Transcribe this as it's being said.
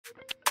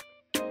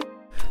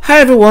Hi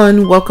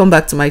everyone, welcome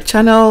back to my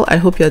channel. I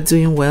hope you're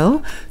doing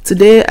well.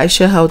 Today I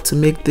share how to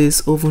make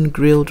this oven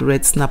grilled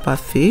red snapper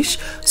fish,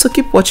 so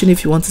keep watching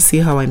if you want to see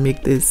how I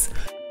make this.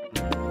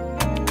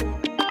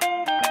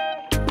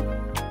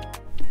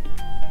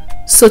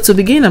 So to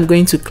begin, I'm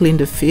going to clean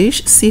the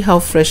fish. See how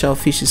fresh our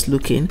fish is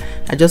looking.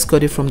 I just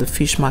got it from the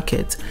fish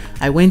market.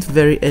 I went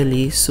very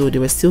early, so they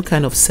were still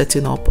kind of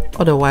setting up.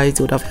 Otherwise,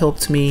 it would have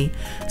helped me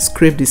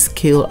scrape the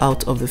scale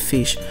out of the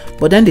fish.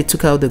 But then they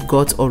took out the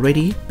gut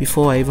already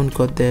before I even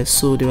got there.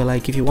 So they were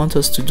like, if you want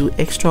us to do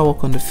extra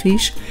work on the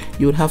fish,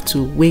 you would have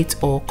to wait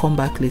or come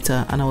back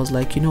later. And I was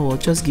like, you know what,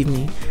 just give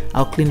me,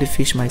 I'll clean the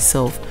fish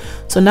myself.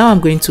 So now I'm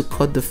going to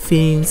cut the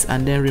fins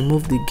and then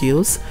remove the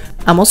gills.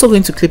 I'm also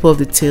going to clip off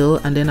the tail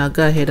and then I'll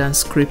go ahead and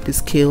scrape the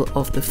scale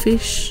of the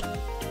fish.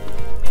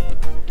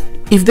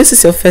 If this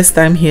is your first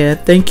time here,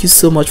 thank you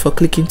so much for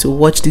clicking to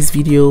watch this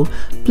video.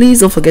 Please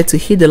don't forget to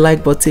hit the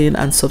like button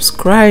and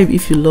subscribe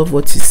if you love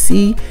what you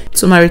see.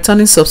 To my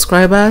returning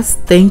subscribers,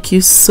 thank you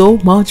so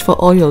much for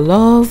all your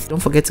love. Don't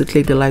forget to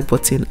click the like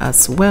button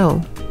as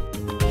well.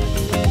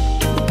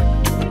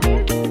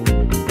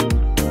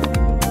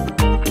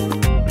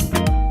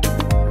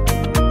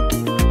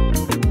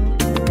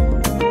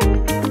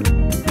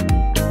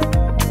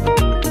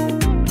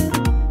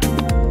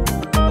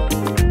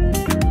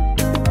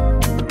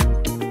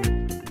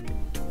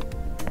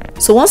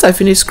 So once I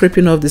finish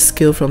scraping off the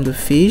scale from the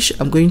fish,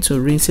 I'm going to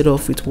rinse it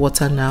off with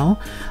water now.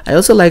 I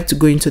also like to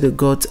go into the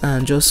gut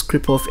and just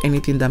scrape off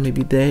anything that may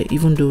be there,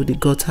 even though the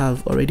gut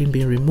have already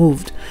been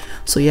removed.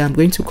 So yeah, I'm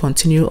going to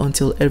continue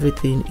until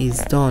everything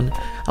is done.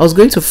 I was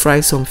going to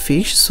fry some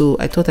fish, so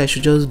I thought I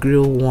should just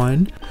grill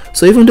one.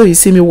 So even though you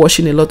see me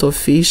washing a lot of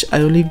fish,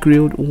 I only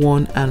grilled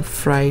one and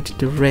fried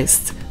the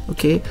rest.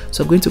 Okay,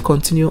 so I'm going to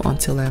continue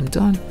until I'm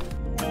done.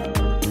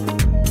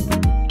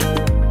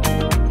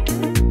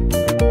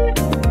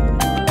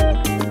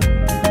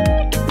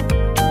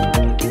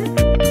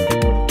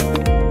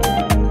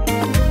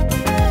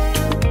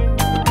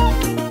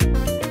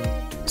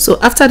 So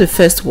after the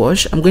first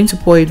wash, I'm going to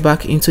pour it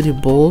back into the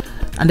bowl,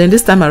 and then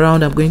this time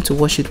around I'm going to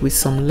wash it with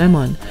some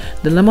lemon.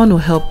 The lemon will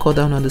help cut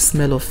down on the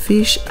smell of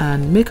fish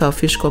and make our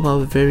fish come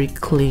out very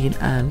clean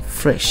and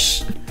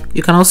fresh.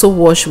 You can also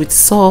wash with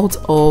salt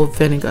or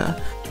vinegar.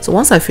 So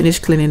once I finish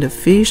cleaning the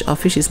fish, our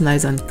fish is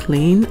nice and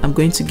clean. I'm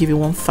going to give it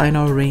one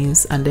final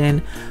rinse and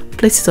then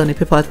place it on a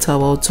paper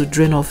towel to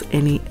drain off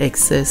any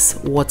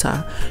excess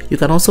water. You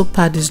can also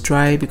pat this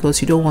dry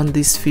because you don't want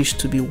this fish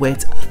to be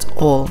wet at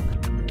all.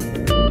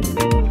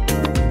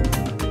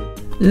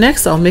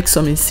 Next, I'll make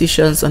some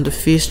incisions on the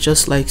fish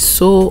just like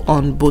so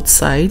on both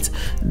sides.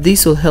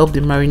 This will help the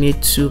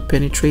marinade to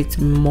penetrate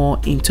more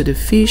into the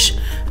fish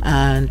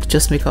and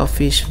just make our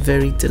fish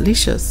very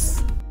delicious.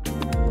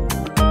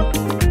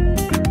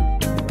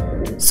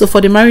 So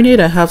for the marinade,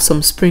 I have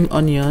some spring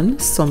onion,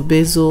 some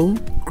basil,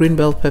 green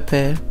bell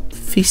pepper,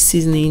 fish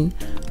seasoning,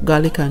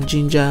 garlic and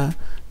ginger,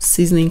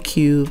 seasoning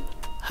cube,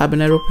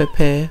 habanero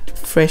pepper,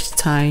 fresh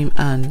thyme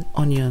and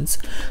onions.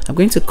 I'm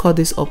going to cut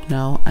this up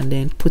now and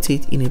then put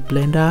it in a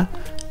blender,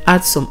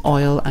 add some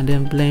oil and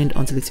then blend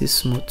until it is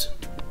smooth.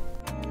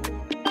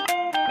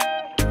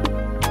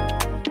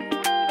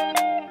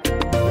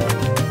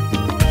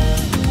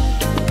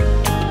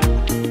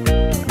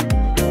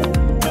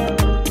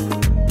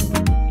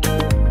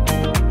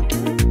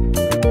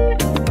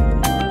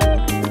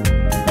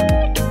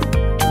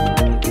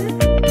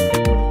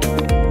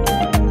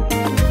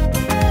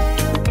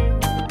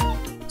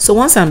 So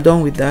once I'm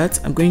done with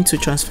that, I'm going to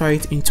transfer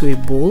it into a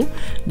bowl.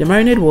 The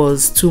marinade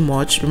was too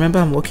much. Remember,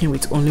 I'm working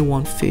with only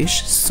one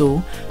fish,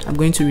 so I'm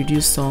going to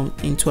reduce some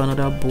into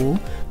another bowl,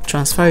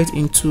 transfer it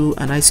into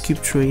an ice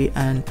cube tray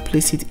and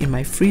place it in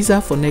my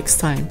freezer for next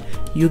time.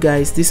 You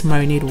guys, this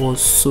marinade was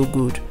so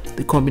good.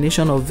 The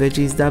combination of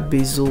veggies, that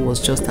basil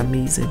was just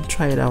amazing.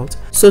 Try it out.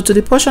 So to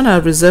the portion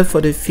I've reserved for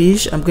the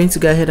fish, I'm going to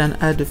go ahead and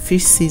add the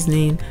fish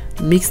seasoning,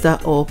 mix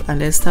that up and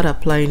then start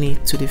applying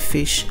it to the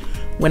fish.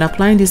 When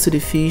applying this to the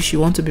fish, you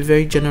want to be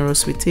very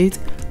generous with it.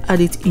 Add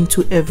it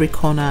into every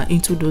corner,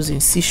 into those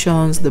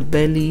incisions, the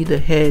belly, the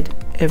head,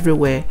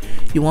 everywhere.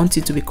 You want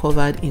it to be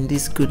covered in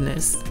this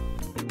goodness.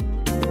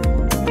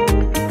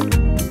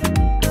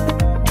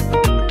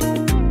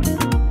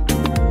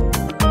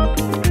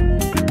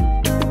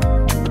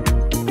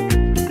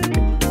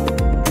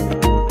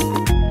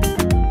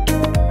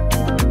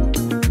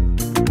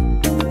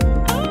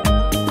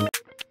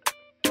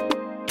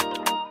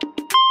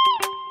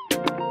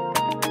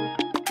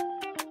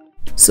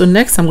 So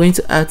next I'm going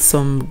to add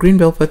some green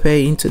bell pepper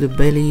into the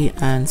belly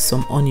and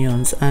some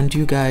onions, and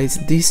you guys,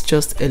 this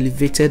just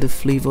elevated the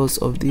flavors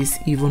of this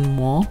even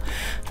more.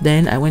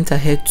 Then I went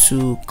ahead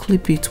to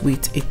clip it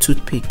with a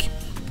toothpick.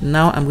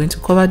 Now I'm going to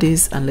cover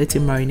this and let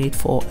it marinate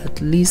for at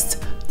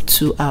least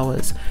 2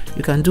 hours.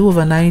 You can do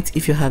overnight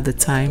if you have the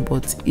time,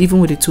 but even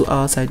with the 2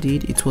 hours I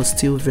did, it was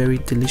still very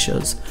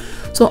delicious.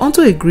 So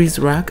onto a grease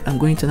rack, I'm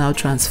going to now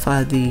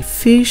transfer the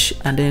fish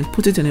and then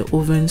put it in the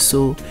oven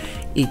so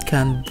it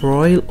can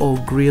broil or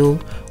grill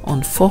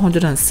on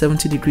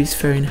 470 degrees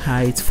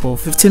Fahrenheit for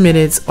 15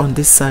 minutes on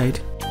this side.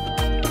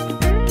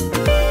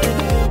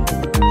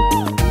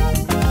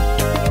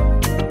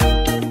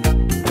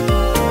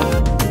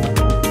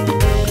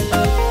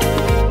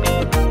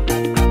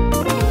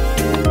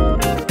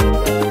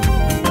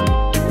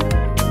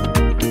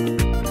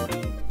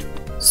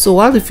 So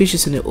while the fish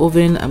is in the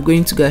oven, I'm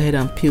going to go ahead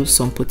and peel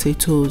some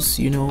potatoes.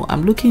 You know,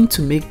 I'm looking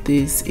to make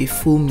this a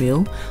full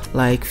meal,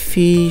 like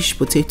fish,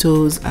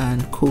 potatoes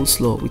and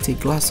coleslaw with a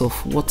glass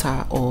of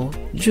water or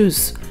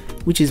juice,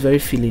 which is very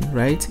filling,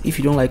 right? If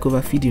you don't like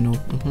overfeed, you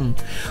know.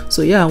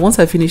 So yeah, once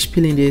I finish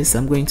peeling this,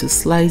 I'm going to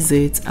slice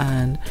it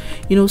and,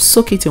 you know,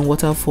 soak it in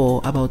water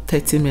for about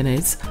 30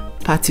 minutes.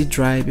 Pat it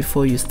dry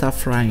before you start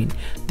frying.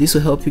 This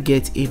will help you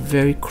get a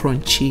very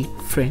crunchy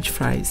French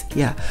fries.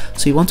 Yeah,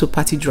 so you want to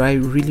pat it dry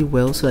really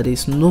well so that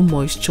there's no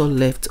moisture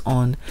left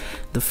on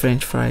the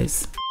French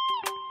fries.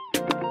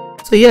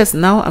 So yes,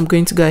 now I'm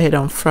going to go ahead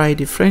and fry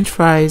the French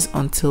fries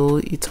until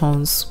it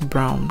turns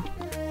brown.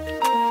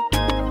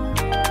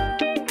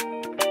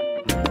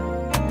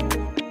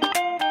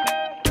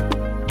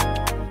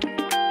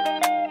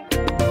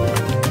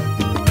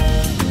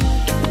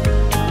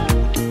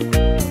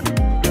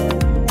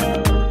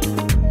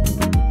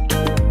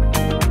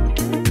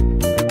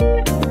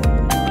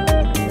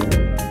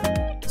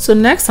 So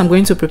next I'm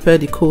going to prepare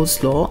the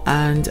coleslaw,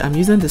 and I'm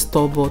using the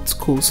store-bought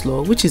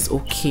coleslaw, which is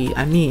okay.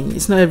 I mean,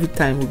 it's not every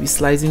time we'll be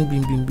slicing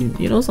bim,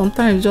 you know,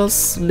 sometimes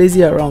just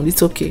lazy around,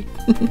 it's okay.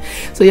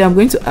 So yeah, I'm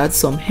going to add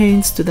some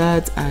hints to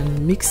that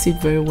and mix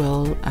it very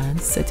well and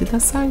set it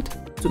aside.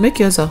 To make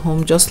yours at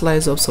home, just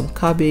slice up some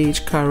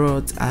cabbage,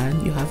 carrots,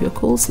 and you have your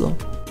coleslaw.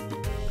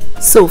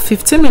 So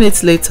 15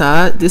 minutes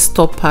later, this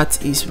top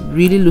part is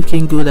really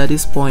looking good. At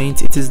this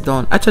point it is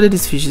done. Actually,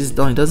 this fish is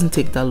done. It doesn't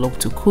take that long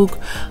to cook,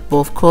 but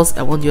of course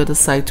I want the other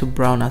side to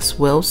brown as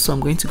well, so I'm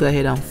going to go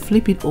ahead and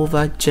flip it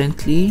over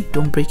gently.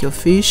 Don't break your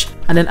fish,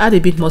 and then add a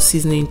bit more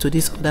seasoning to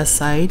this other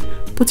side.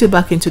 Put it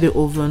back into the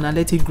oven and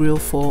let it grill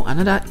for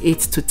another 8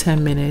 to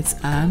 10 minutes,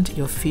 and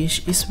your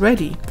fish is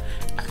ready.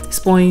 At this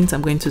point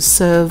I'm going to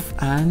serve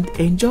and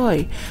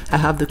enjoy. I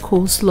have the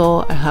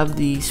coleslaw, I have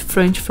the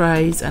French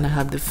fries, and I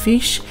have the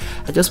fish.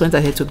 I just went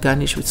ahead to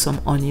garnish with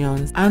some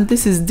onions, and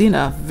this is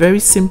dinner. Very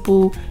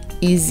simple,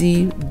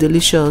 easy,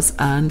 delicious,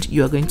 and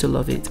you are going to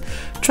love it.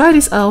 Try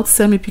this out.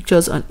 Send me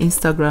pictures on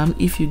Instagram.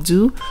 If you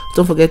do,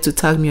 don't forget to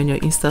tag me on your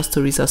Insta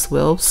stories as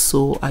well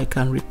so I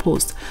can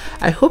repost.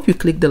 I hope you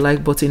click the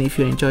like button if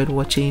you enjoyed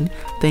watching.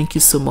 Thank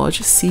you so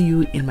much. See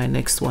you in my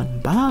next one.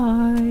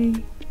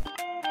 Bye.